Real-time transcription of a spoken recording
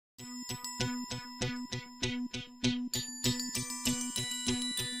Hey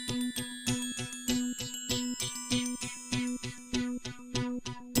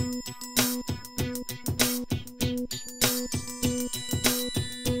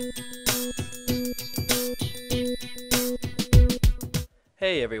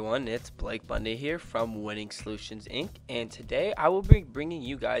everyone, it's Blake Bundy here from Winning Solutions Inc. And today I will be bringing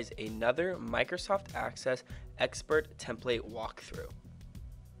you guys another Microsoft Access Expert Template walkthrough.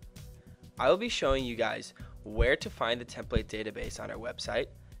 I will be showing you guys where to find the template database on our website,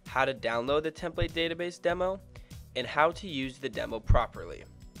 how to download the template database demo, and how to use the demo properly.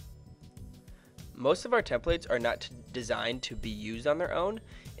 Most of our templates are not designed to be used on their own.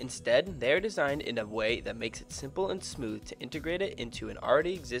 Instead, they are designed in a way that makes it simple and smooth to integrate it into an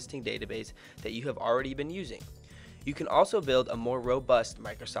already existing database that you have already been using. You can also build a more robust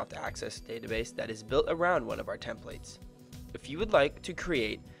Microsoft Access database that is built around one of our templates. If you would like to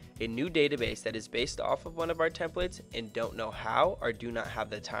create a new database that is based off of one of our templates and don't know how or do not have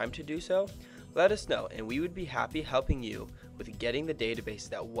the time to do so, let us know and we would be happy helping you with getting the database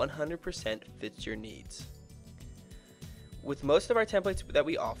that 100% fits your needs. With most of our templates that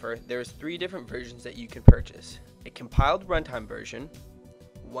we offer, there's 3 different versions that you can purchase: a compiled runtime version,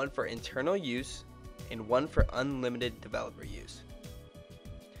 one for internal use, and one for unlimited developer use.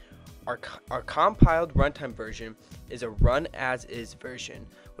 Our compiled runtime version is a run-as-is version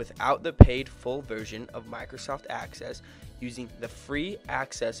without the paid full version of Microsoft Access, using the free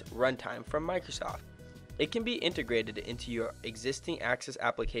Access runtime from Microsoft. It can be integrated into your existing Access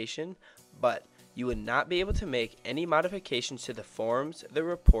application, but you would not be able to make any modifications to the forms, the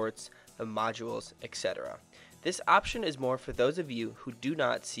reports, the modules, etc. This option is more for those of you who do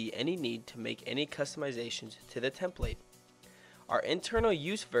not see any need to make any customizations to the template. Our internal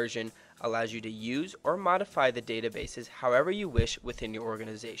use version allows you to use or modify the databases however you wish within your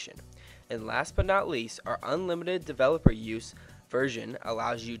organization. And last but not least, our unlimited developer use version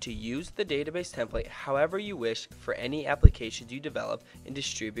allows you to use the database template however you wish for any applications you develop and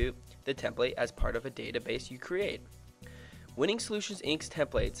distribute the template as part of a database you create. Winning Solutions Inc.'s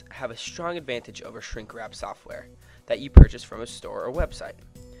templates have a strong advantage over shrink-wrap software that you purchase from a store or website.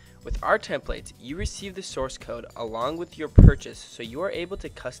 With our templates, you receive the source code along with your purchase, so you are able to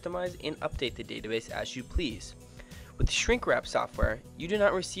customize and update the database as you please. With shrink-wrap software, you do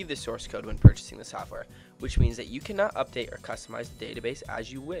not receive the source code when purchasing the software, which means that you cannot update or customize the database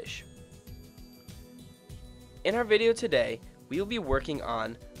as you wish. In our video today, we will be working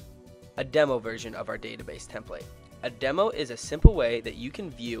on a demo version of our database template. A demo is a simple way that you can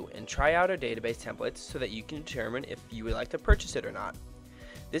view and try out our database templates so that you can determine if you would like to purchase it or not.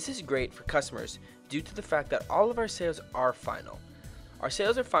 This is great for customers due to the fact that all of our sales are final. Our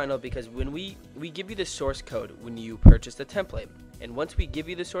sales are final because when we give you the source code when you purchase the template, and once we give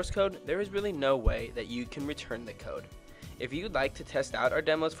you the source code, there is really no way that you can return the code. If you'd like to test out our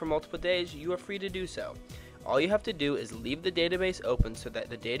demos for multiple days, you are free to do so. All you have to do is leave the database open so that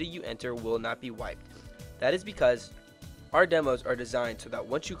the data you enter will not be wiped. That is because our demos are designed so that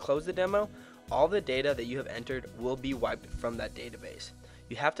once you close the demo, all the data that you have entered will be wiped from that database.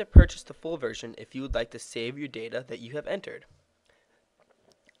 You have to purchase the full version if you would like to save your data that you have entered.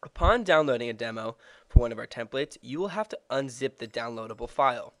 Upon downloading a demo for one of our templates, you will have to unzip the downloadable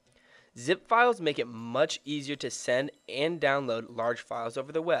file. Zip files make it much easier to send and download large files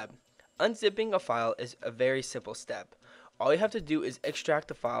over the web. Unzipping a file is a very simple step. All you have to do is extract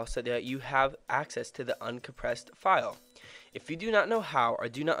the file so that you have access to the uncompressed file. If you do not know how or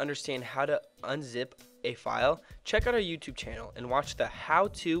do not understand how to unzip a file, check out our YouTube channel and watch the How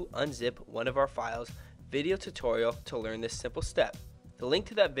to Unzip One of Our Files video tutorial to learn this simple step. The link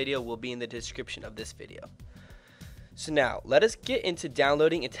to that video will be in the description of this video. So now, let us get into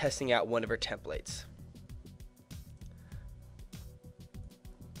downloading and testing out one of our templates.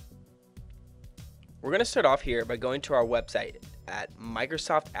 We're going to start off here by going to our website at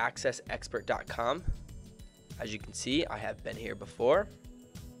microsoftaccessexpert.com. As you can see, I have been here before.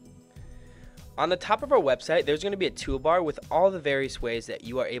 On the top of our website, there's going to be a toolbar with all the various ways that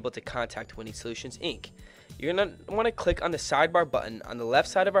you are able to contact Winning Solutions Inc. You're going to want to click on the sidebar button on the left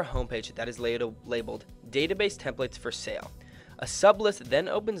side of our homepage that is labeled Database Templates for Sale. A sublist then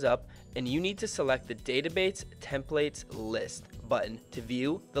opens up and you need to select the Database Templates List button to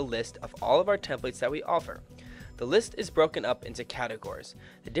view the list of all of our templates that we offer. The list is broken up into categories.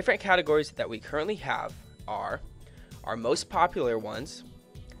 The different categories that we currently have are our most popular ones,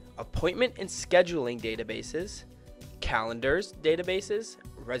 appointment and scheduling databases, calendars databases,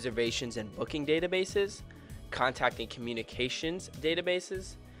 reservations and booking databases, contact and communications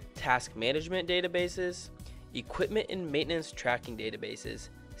databases, task management databases, equipment and maintenance tracking databases,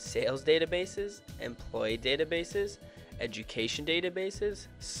 sales databases, employee databases, education databases,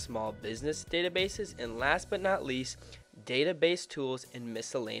 small business databases, and last but not least, database tools and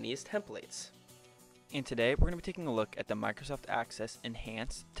miscellaneous templates. And today we're going to be taking a look at the Microsoft Access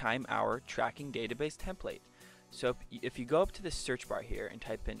Enhanced Time Hour Tracking Database template. So if you go up to the search bar here and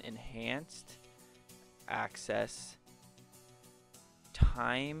type in Enhanced Access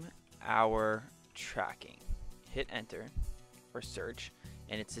Time Hour Tracking, hit enter or search,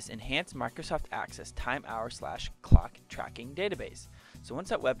 and it's this Enhanced Microsoft Access Time Hour / Clock Tracking Database. So once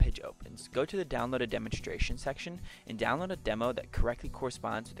that web page opens, go to the Download a Demonstration section and download a demo that correctly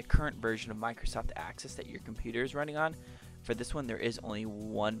corresponds with the current version of Microsoft Access that your computer is running on. For this one, there is only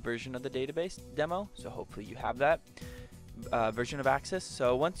one version of the database demo, so hopefully you have that version of Access.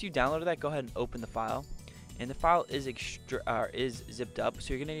 So once you download that, go ahead and open the file. And the file is zipped up,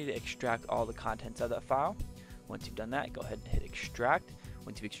 so you're going to need to extract all the contents of that file. Once you've done that, go ahead and hit extract.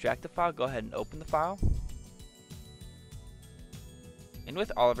 Once you extract the file, go ahead and open the file. And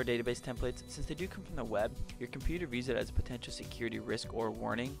with all of our database templates, since they do come from the web, your computer views it as a potential security risk or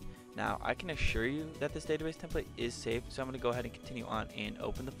warning. Now, I can assure you that this database template is safe, so I'm going to go ahead and continue on and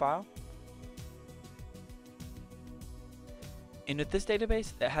open the file. And with this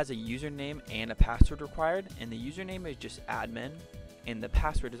database, it has a username and a password required, and the username is just admin, and the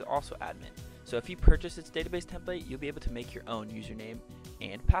password is also admin. So if you purchase this database template, you'll be able to make your own username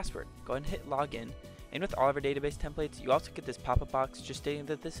and password. Go ahead and hit login. And with all of our database templates, you also get this pop-up box just stating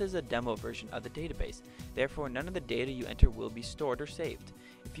that this is a demo version of the database. Therefore, none of the data you enter will be stored or saved.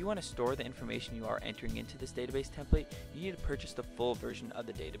 If you want to store the information you are entering into this database template, you need to purchase the full version of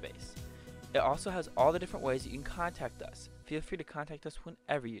the database. It also has all the different ways that you can contact us. Feel free to contact us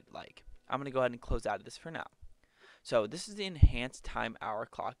whenever you'd like. I'm going to go ahead and close out of this for now. So this is the Enhanced Time Hour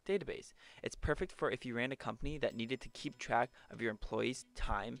Clock database. It's perfect for if you ran a company that needed to keep track of your employees'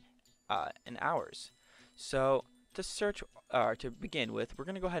 time and hours. So to begin with, we're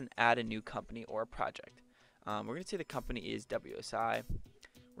going to go ahead and add a new company or a project. We're going to say the company is WSI.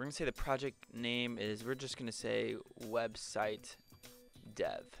 We're going to say the project name is, we're just going to say website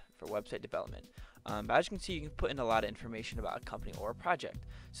dev for website development. But as you can see, you can put in a lot of information about a company or a project.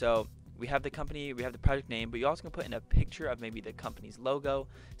 So we have the company, we have the project name, but you also can put in a picture of maybe the company's logo,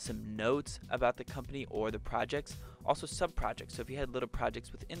 some notes about the company or the projects, also sub-projects. So if you had little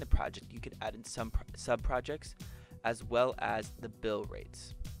projects within the project, you could add in some sub-projects, as well as the bill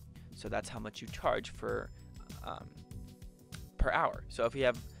rates. So that's how much you charge for per hour. So if you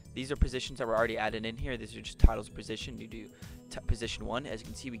have, these are positions that were already added in here. These are just titles of position. You do position 1. As you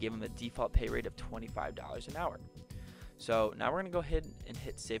can see, we gave them a default pay rate of $25 an hour. So now we're going to go ahead and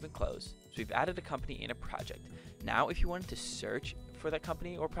hit save and close. So we've added a company and a project. Now if you wanted to search for that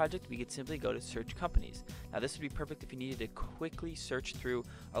company or project, we could simply go to search companies. Now this would be perfect if you needed to quickly search through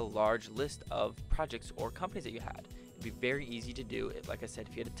a large list of projects or companies that you had. It'd be very easy to do, like I said,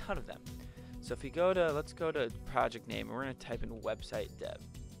 if you had a ton of them. So if we go to, let's go to project name, and we're going to type in website dev.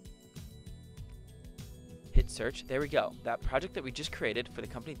 Hit search. There we go. That project that we just created for the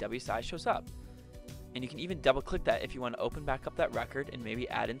company WSI shows up. And you can even double click that if you want to open back up that record and maybe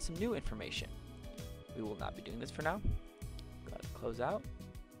add in some new information. We will not be doing this for now. Go ahead and close out.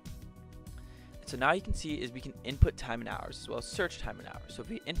 And so now you can see is we can input time and hours as well as search time and hours. So if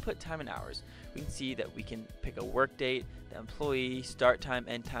we input time and hours, we can see that we can pick a work date, the employee, start time,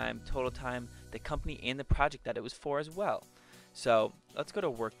 end time, total time, the company, and the project that it was for as well. So let's go to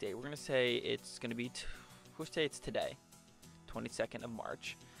work date. We're going to say it's going to be, we'll say it's today, 22nd of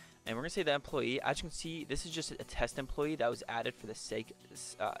March. And we're going to say the employee. As you can see, this is just a test employee that was added for the sake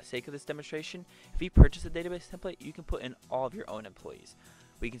of this demonstration. If you purchase a database template, you can put in all of your own employees.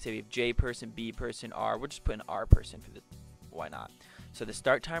 We can say we have J person, B person, R. We'll just put in R person for the, why not? So the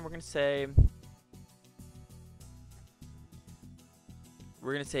start time, we're going to say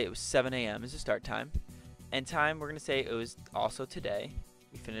it was 7 a.m. is the start time. End time, we're going to say it was also today.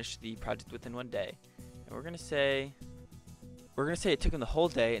 We finished the project within 1 day. And we're going to say it took them the whole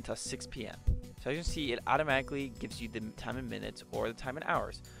day until 6 p.m. So as you can see, it automatically gives you the time in minutes or the time in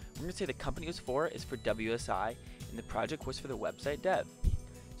hours. We're going to say the company was for is for WSI and the project was for the website dev.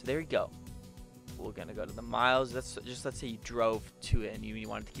 So there you go. We're going to go to the miles. Let's say you drove to it and you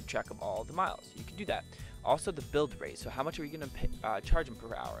wanted to keep track of all the miles. You can do that. Also the build rate. So how much are we going to charge them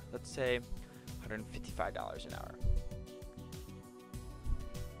per hour? Let's say $155 an hour.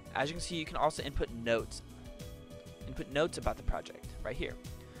 As you can see, you can also input notes about the project right here.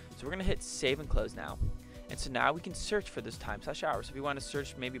 So we're going to hit save and close now. And so now we can search for this time/hours. So if we want to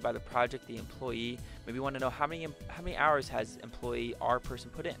search maybe by the project, the employee, maybe we want to know how many hours has employee R person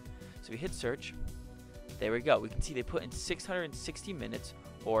put in. So we hit search. There we go. We can see they put in 660 minutes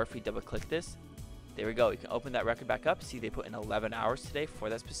Or if we double click this, there we go. You can open that record back up. See, they put in 11 hours today for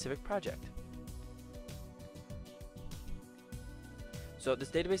that specific project. So this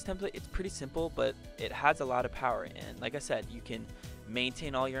database template, it's pretty simple, but it has a lot of power. And like I said, you can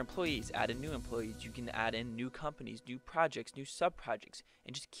maintain all your employees, add in new employees, you can add in new companies, new projects, new sub-projects,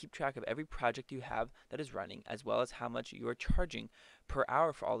 and just keep track of every project you have that is running, as well as how much you are charging per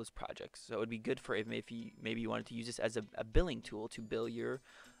hour for all those projects. So it would be good for if maybe you wanted to use this as a billing tool to bill your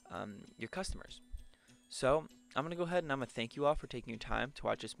customers. So I'm going to go ahead and I'm going to thank you all for taking your time to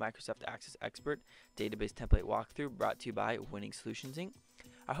watch this Microsoft Access Expert database template walkthrough brought to you by Winning Solutions Inc.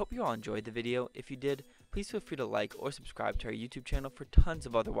 I hope you all enjoyed the video. If you did, please feel free to like or subscribe to our YouTube channel for tons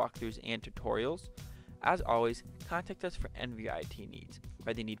of other walkthroughs and tutorials. As always, contact us for any of your IT needs.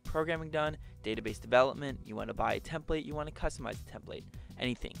 Whether you need programming done, database development, you want to buy a template, you want to customize a template,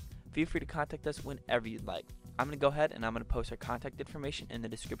 anything. Feel free to contact us whenever you'd like. I'm going to go ahead and I'm going to post our contact information in the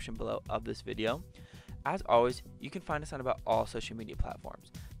description below of this video. As always, you can find us on about all social media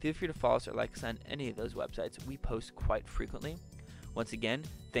platforms. Feel free to follow us or like us on any of those websites. We post quite frequently. Once again,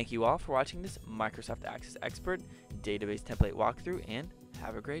 thank you all for watching this Microsoft Access Expert database template walkthrough, and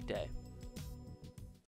have a great day.